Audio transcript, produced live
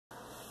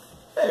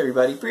Hey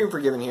everybody,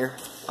 FreedomAndForgiven here.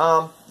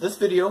 This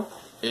video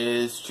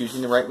is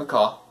choosing the right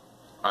macaw.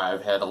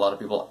 I've had a lot of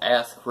people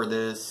ask for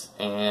this,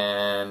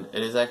 and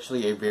it is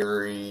actually a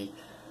very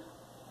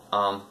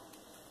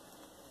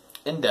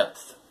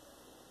in-depth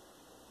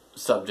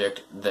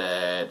subject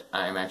that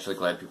I'm actually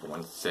glad people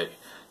want to see.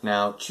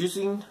 Now,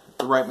 choosing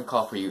the right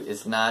macaw for you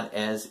is not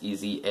as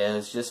easy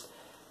as just,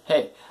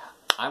 hey,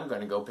 I'm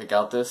going to go pick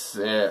out this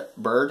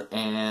bird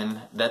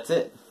and that's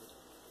it.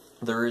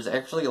 There is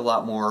actually a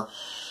lot more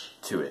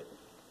to it.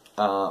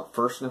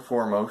 First and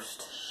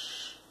foremost,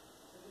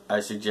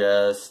 I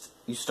suggest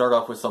you start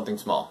off with something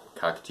small,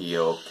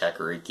 cockatiel,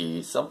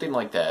 kakariki, something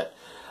like that,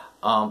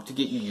 to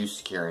get you used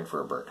to caring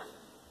for a bird.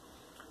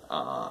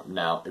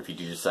 Now, if you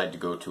do decide to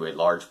go to a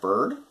large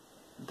bird,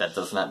 that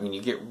does not mean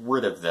you get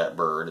rid of that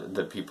bird.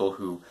 The people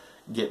who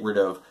get rid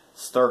of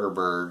starter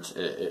birds,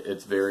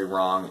 it's very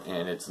wrong,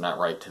 and it's not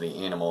right to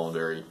the animal,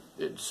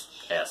 it's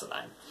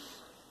asinine.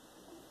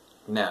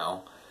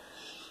 Now,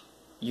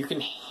 you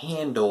can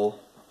handle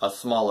a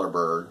smaller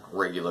bird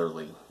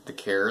regularly. The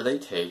care they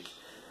take,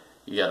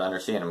 you gotta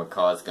understand, a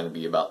macaw is going to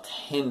be about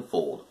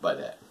tenfold by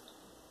that.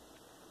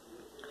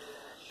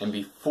 And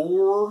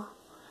before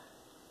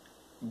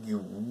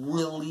you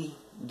really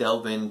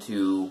delve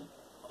into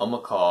a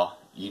macaw,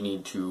 you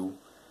need to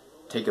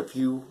take a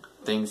few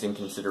things in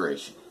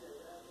consideration.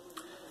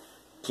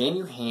 Can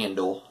you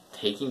handle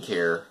taking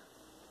care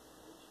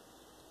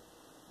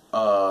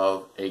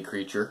of a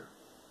creature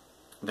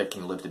that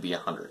can live to be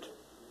 100?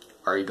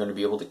 Are you going to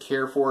be able to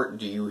care for it?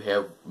 Do you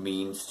have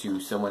means to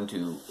someone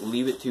to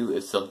leave it to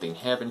if something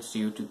happens to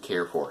you to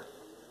care for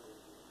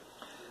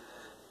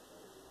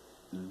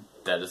it?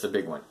 That is a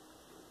big one.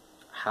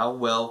 How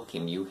well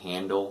can you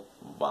handle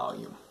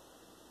volume?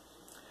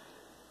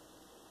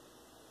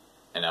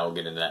 And I will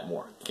get into that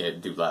more.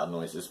 Do loud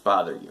noises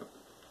bother you?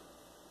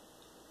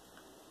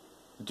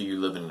 Do you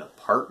live in an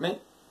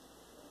apartment?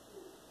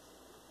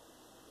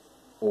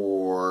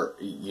 Or,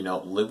 you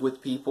know, live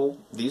with people?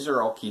 These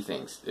are all key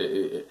things.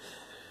 If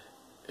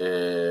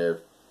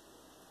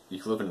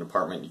you live in an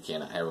apartment, you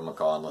cannot have a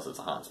macaw unless it's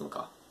a Hans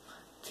macaw.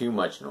 Too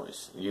much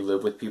noise. You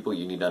live with people,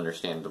 you need to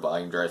understand the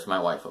volume drives my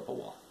wife up a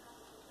wall.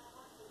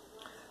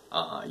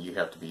 You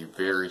have to be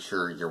very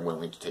sure you're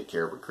willing to take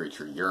care of a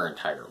creature your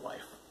entire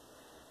life.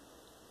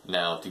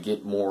 Now, to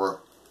get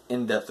more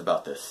in-depth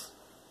about this,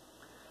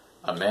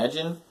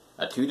 imagine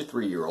a 2 to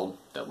 3 year old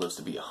that lives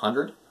to be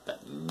 100,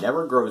 that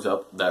never grows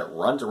up, that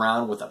runs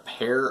around with a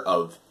pair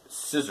of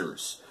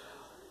scissors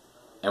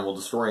and will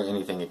destroy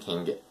anything it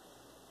can get.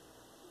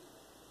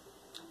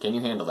 Can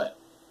you handle that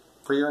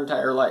for your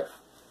entire life?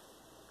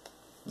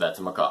 That's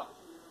a macaw.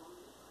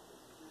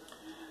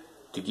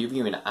 To give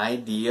you an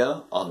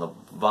idea on the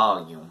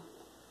volume,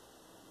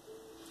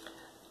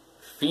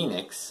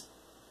 Phoenix,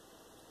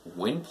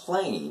 when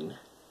playing,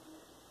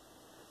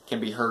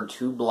 can be heard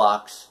 2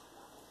 blocks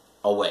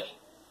away.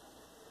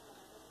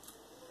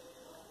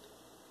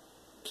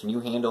 Can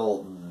you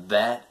handle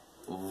that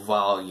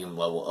volume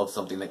level of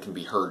something that can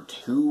be heard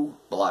 2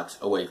 blocks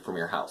away from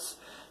your house?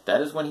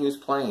 That is when he was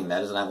playing.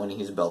 That is not when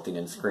he's belting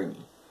and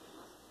screaming.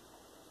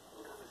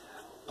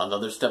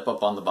 Another step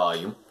up on the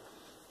volume.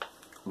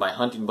 My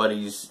hunting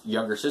buddy's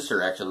younger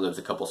sister actually lives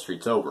a couple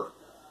streets over.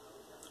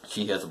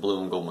 She has a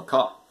blue and gold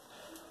macaw.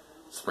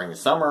 Spring and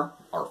summer,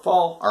 or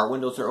fall, our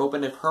windows are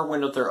open. If her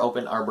windows are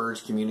open, our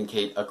birds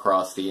communicate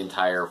across the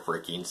entire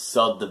freaking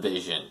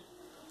subdivision.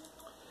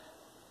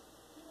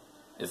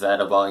 Is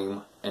that a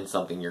volume and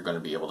something you're going to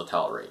be able to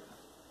tolerate?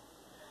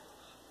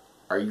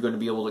 Are you going to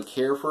be able to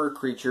care for a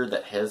creature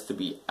that has to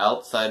be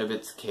outside of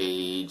its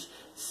cage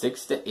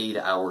 6 to 8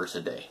 hours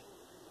a day?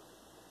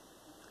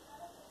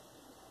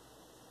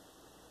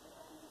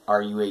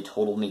 Are you a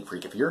total neat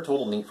freak? If you're a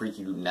total neat freak,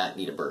 you do not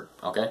need a bird,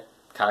 okay?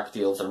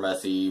 Cockatiels are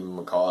messy,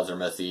 macaws are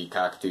messy,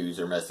 cockatoos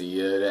are messy.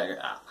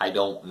 I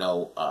don't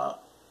know a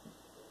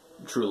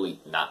truly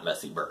not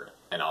messy bird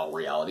in all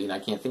reality, and I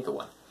can't think of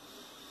one.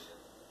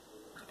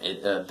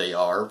 They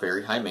are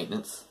very high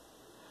maintenance,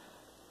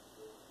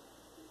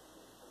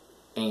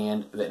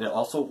 and it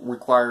also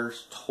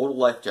requires total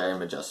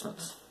lifetime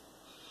adjustments.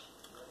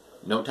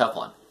 No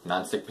Teflon,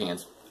 non-stick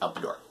pans, out the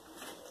door.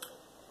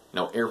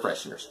 No air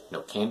fresheners,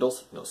 no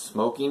candles, no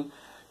smoking.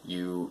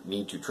 You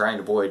need to try and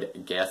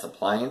avoid gas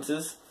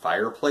appliances,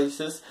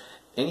 fireplaces,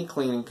 any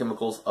cleaning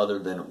chemicals other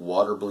than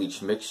water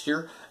bleach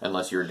mixture,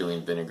 unless you're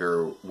doing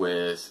vinegar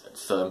with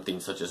something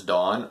such as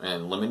Dawn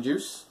and lemon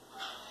juice.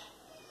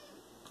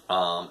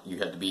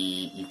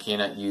 You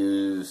cannot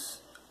use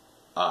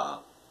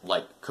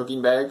like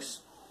cooking bags,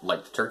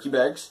 like the turkey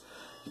bags.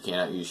 You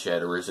cannot use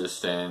shatter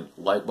resistant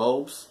light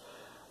bulbs.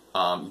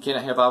 You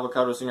cannot have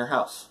avocados in your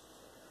house.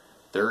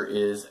 There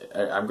is,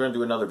 I'm going to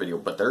do another video,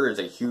 but there is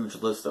a huge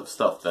list of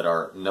stuff that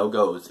are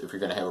no-goes if you're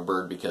going to have a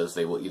bird, because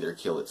they will either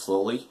kill it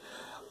slowly,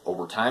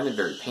 over time and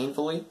very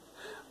painfully,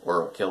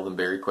 or kill them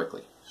very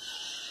quickly.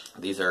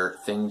 These are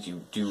things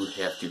you do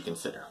have to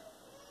consider.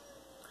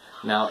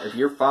 Now, if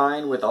you're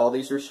fine with all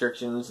these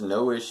restrictions,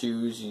 no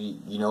issues,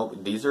 you know,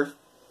 these are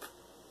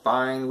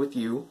fine with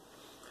you,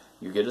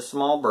 you get a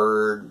small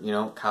bird, you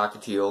know,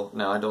 cockatiel.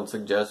 Now, I don't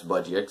suggest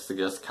budgie. I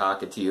suggest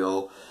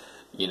cockatiel,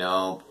 you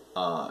know,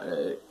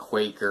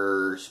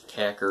 Quakers,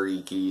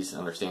 kakarikis.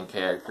 Understand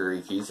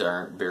kakarikis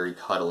aren't very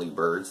cuddly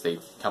birds. They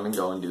come and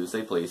go and do as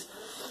they please.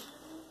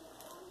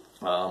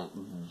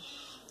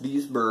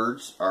 These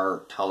birds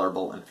are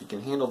tolerable, and if you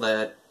can handle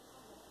that,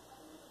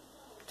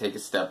 take a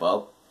step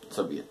up,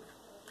 so be it.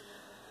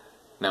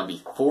 Now,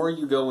 before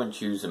you go and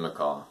choose a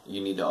macaw,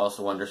 you need to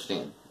also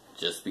understand,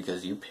 just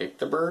because you pick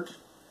the bird,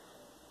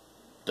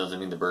 doesn't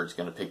mean the bird's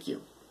going to pick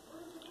you.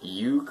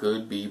 You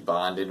could be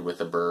bonded with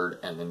a bird,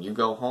 and then you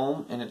go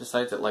home, and it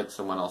decides it likes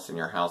someone else in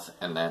your house,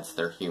 and that's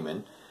their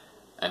human.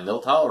 And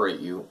they'll tolerate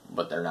you,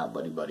 but they're not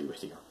buddy-buddy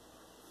with you.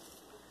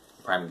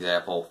 Prime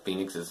example,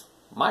 Phoenix is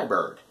my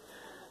bird.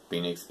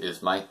 Phoenix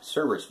is my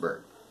service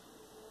bird.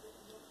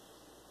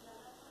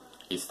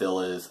 He still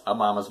is a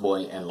mama's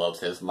boy and loves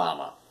his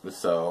mama.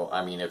 So,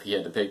 I mean, if he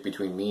had to pick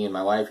between me and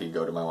my wife, he'd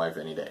go to my wife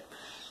any day.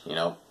 You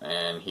know,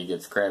 and he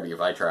gets crabby if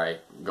I try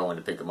going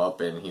to pick him up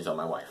and he's on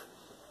my wife.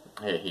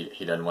 Hey,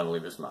 he doesn't want to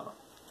leave his mama.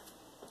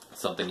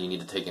 Something you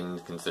need to take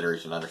into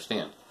consideration and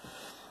understand.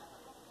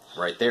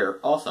 Right there,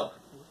 also.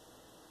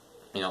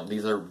 You know,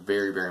 these are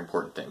very, very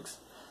important things.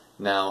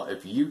 Now,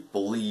 if you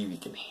believe you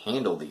can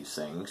handle these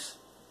things,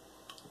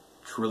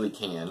 truly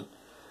can,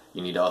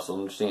 you need to also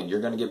understand you're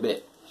going to get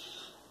bit.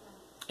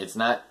 It's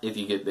not if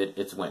you get bit,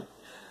 it's when.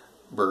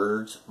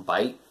 Birds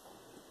bite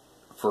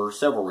for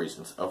several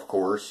reasons. Of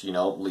course, you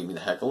know, leave me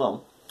the heck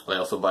alone. They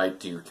also bite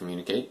to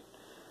communicate.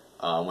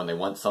 When they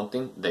want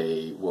something,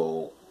 they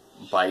will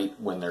bite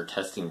when they're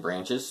testing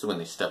branches, so when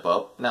they step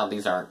up. Now,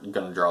 these aren't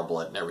going to draw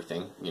blood and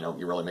everything. You know,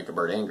 you really make a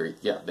bird angry.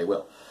 Yeah, they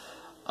will.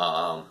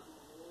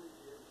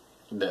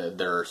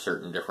 There are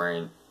certain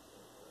different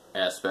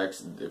aspects.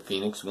 The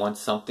Phoenix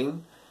wants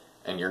something,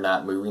 and you're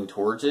not moving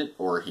towards it,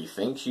 or he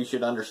thinks you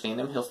should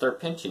understand him, he'll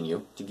start pinching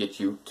you to get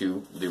you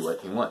to do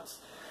what he wants.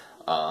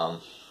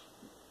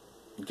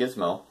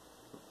 Gizmo,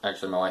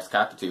 actually my wife's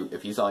cockatoo,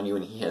 if he's on you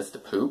and he has to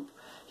poop,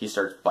 he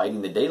starts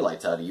biting the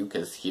daylights out of you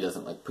because he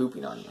doesn't like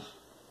pooping on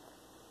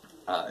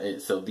you.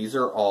 So these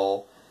are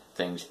all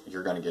things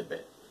you're going to get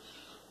bit.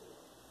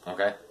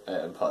 Okay?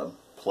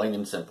 Plain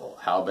and simple.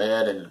 How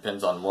bad? It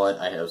depends on what.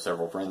 I have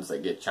several friends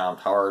that get chomped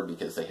hard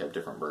because they have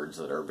different birds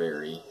that are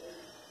very,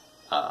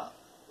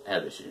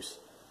 have issues.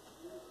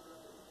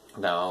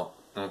 Now,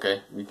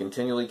 okay, we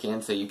continually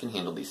can say you can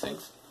handle these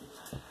things.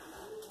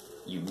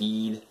 You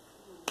need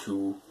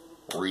to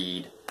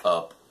read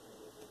up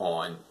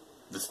on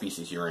the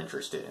species you're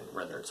interested in,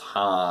 whether it's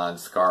Han,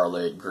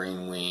 Scarlet,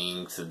 Green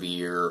Wing,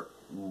 Severe,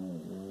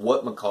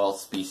 what macaw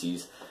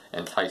species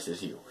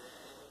entices you.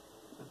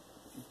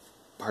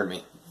 Pardon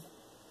me.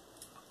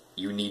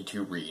 You need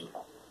to read.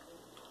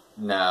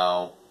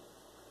 Now,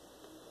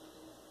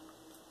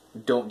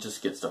 don't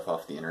just get stuff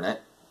off the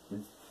internet.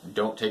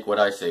 Don't take what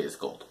I say as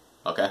gold,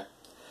 okay?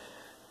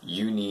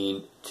 You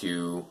need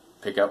to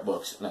pick up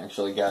books, and I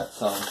actually got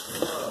some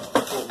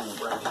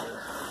right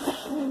here.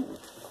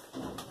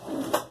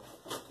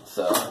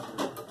 So,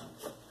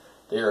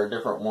 there are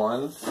different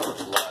ones,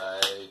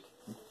 like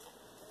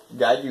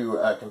Guide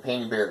to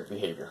Companion Bear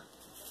Behavior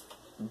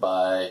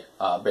by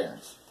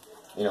Barron's.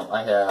 You know,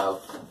 I have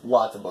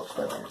lots of books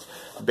by Barron's.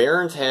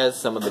 Barron's has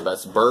some of the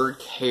best bird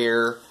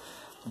care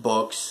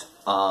books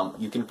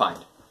you can find.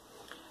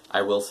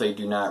 I will say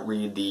do not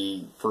read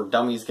the For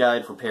Dummies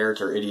Guide for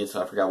Parrots or Idiots.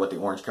 I forgot what the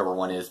orange cover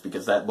one is,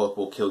 because that book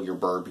will kill your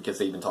bird, because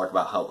they even talk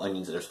about how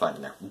onions there's fine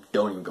in there.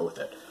 Don't even go with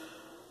it.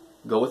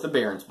 Go with the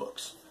Barron's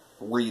books.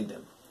 Read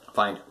them.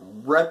 Find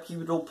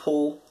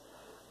reputable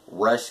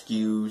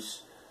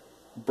rescues,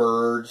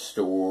 bird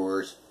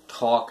stores.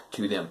 Talk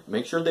to them.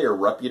 Make sure they are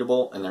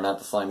reputable and they're not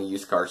the slimy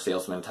used car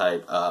salesman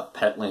type.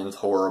 Petland's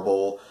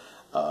horrible.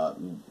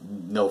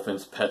 No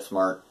offense,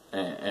 PetSmart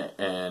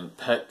and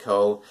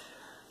Petco.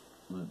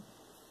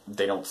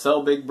 They don't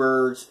sell big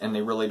birds, and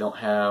they really don't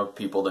have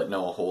people that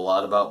know a whole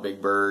lot about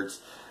big birds.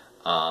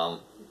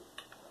 Not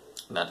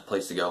the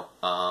place to go.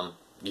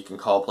 You can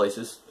call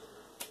places.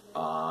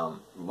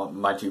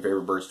 My two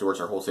favorite bird stores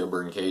are Wholesale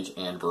Bird and Cage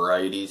and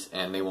Varieties,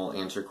 and they will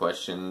answer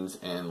questions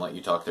and let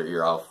you talk their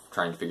ear off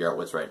trying to figure out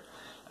what's right.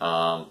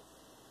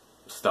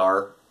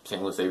 Star,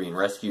 St. Louis Avian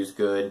Rescue is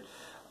good.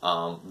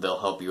 They'll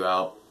help you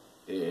out.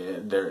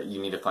 You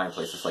need to find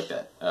places like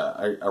that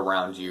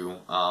around you,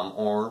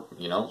 or,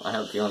 you know, I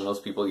have a feeling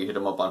most people, you hit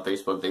them up on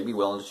Facebook, they'd be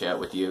willing to chat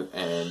with you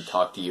and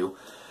talk to you,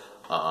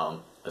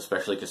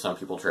 especially because some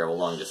people travel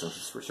long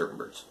distances for certain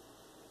birds.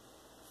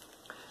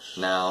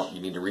 Now, you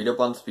need to read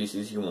up on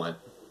species you want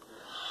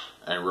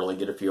and really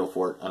get a feel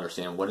for it,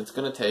 understand what it's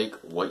going to take,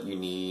 what you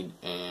need,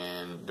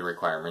 and the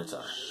requirements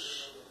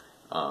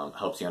are.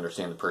 Helps you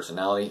understand the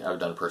personality. I've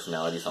done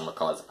personalities on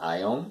macaws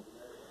I own.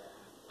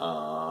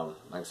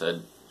 Like I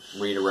said,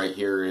 Rita right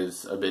here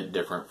is a bit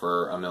different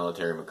for a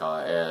military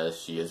macaw,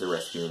 as she is a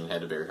rescue and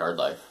had a very hard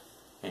life.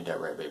 Ain't that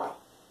right, baby?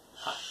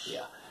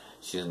 Yeah.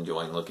 She's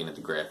enjoying looking at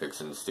the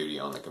graphics in the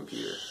studio on the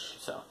computer.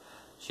 So,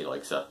 she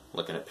likes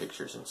looking at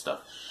pictures and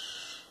stuff.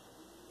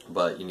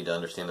 But you need to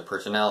understand the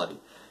personality.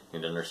 You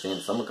need to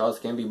understand some macaws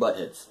can be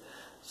buttheads.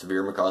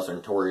 Severe macaws are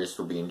notorious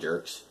for being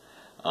jerks.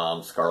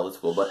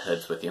 Scarlets will butt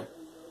heads with you.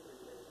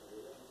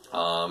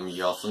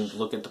 You also need to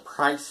look at the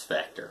price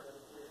factor.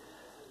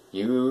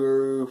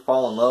 You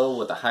fall in love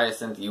with a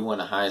hyacinth, you want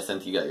a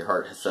hyacinth, you got your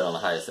heart set on a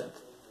hyacinth.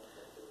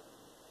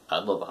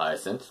 I'd love a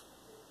hyacinth.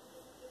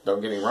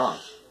 Don't get me wrong.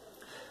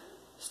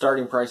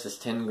 Starting price is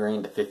 10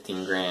 grand to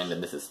 15 grand,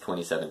 and this is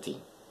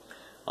 2017.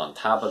 On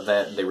top of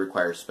that, they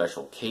require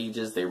special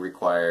cages. They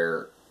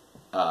require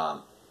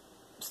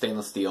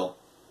stainless steel,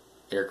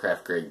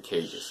 aircraft grade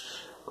cages.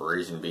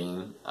 Reason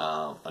being,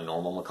 a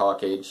normal macaw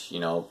cage, you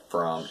know,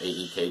 from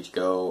AE Cage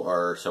Go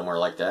or somewhere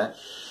like that,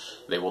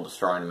 they will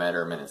destroy in a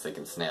matter of minutes. They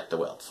can snap the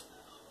welts.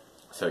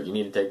 So you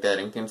need to take that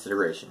in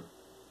consideration.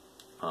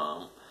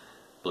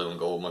 Blue and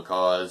gold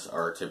macaws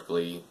are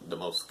typically the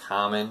most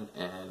common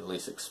and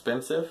least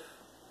expensive.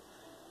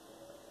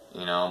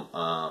 You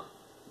know,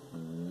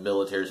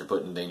 militaries are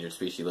put in endangered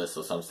species lists,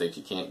 so some states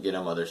you can't get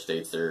them, other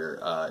states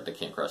they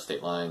can't cross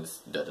state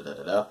lines,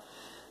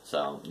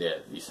 So, yeah,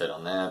 you said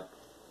on that.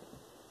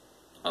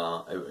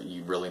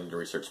 You really need to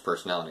research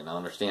personality. Now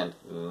understand,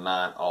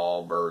 not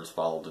all birds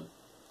follow the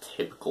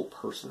typical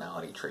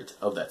personality traits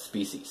of that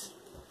species.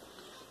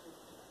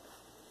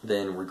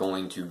 Then we're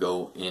going to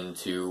go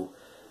into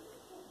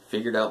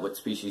figured out what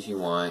species you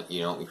want.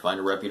 You know, you find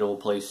a reputable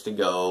place to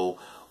go,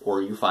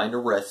 or you find a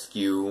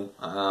rescue.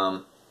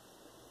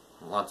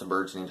 Lots of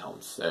birds need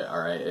homes.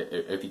 Alright,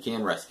 if you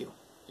can, rescue.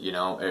 You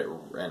know,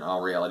 in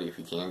all reality, if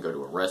you can, go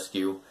to a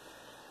rescue.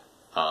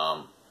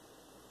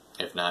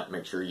 If not,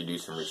 make sure you do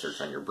some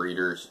research on your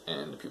breeders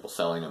and the people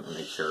selling them and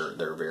make sure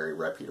they're very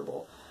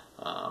reputable.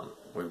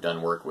 We've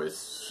done work with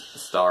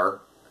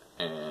Star,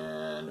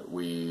 and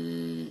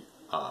we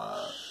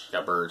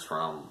got birds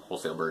from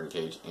Wholesale Bird and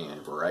Cage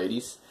and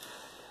Varieties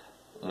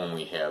when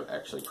we have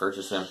actually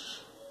purchased them.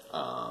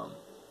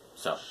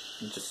 So,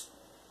 just,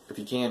 if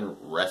you can,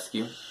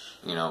 rescue.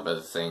 You know,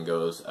 as the saying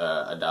goes,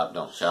 adopt,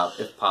 don't shop,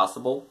 if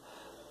possible.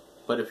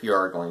 But if you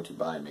are going to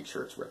buy, make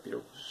sure it's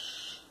reputable.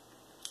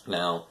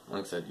 Now,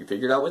 like I said, you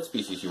figured out what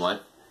species you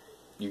want.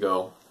 You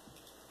go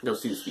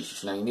see the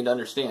species. Now, you need to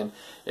understand,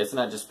 it's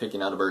not just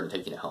picking out a bird and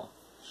taking it home.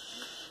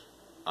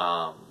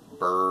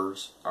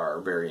 Birds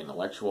are very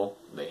intellectual.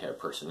 They have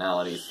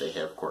personalities. They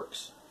have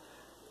quirks.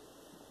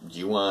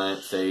 You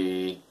want,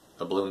 say,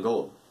 a blue and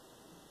gold,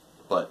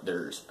 but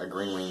there's a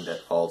green wing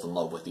that falls in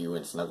love with you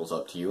and snuggles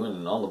up to you,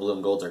 and all the blue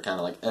and golds are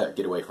kind of like,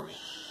 get away from me.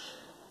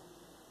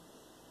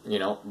 You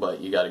know,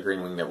 but you got a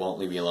green wing that won't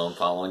leave you alone,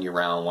 following you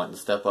around, wanting to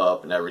step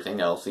up and everything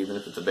else, even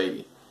if it's a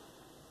baby.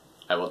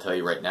 I will tell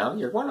you right now,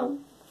 you're going to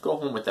go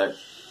home with that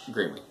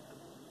green wing.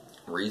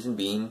 Reason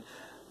being,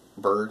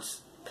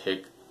 birds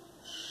pick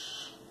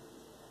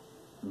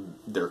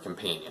their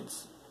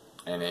companions.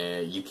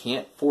 And you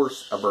can't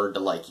force a bird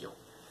to like you.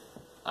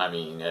 I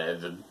mean,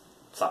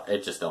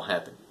 it just don't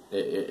happen.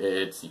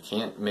 You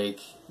can't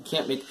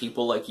make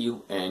people like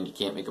you, and you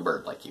can't make a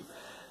bird like you.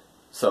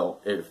 So,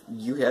 if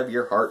you have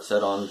your heart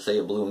set on, say,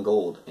 a blue and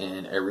gold,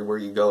 and everywhere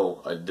you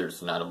go,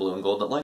 there's not a blue and gold that likes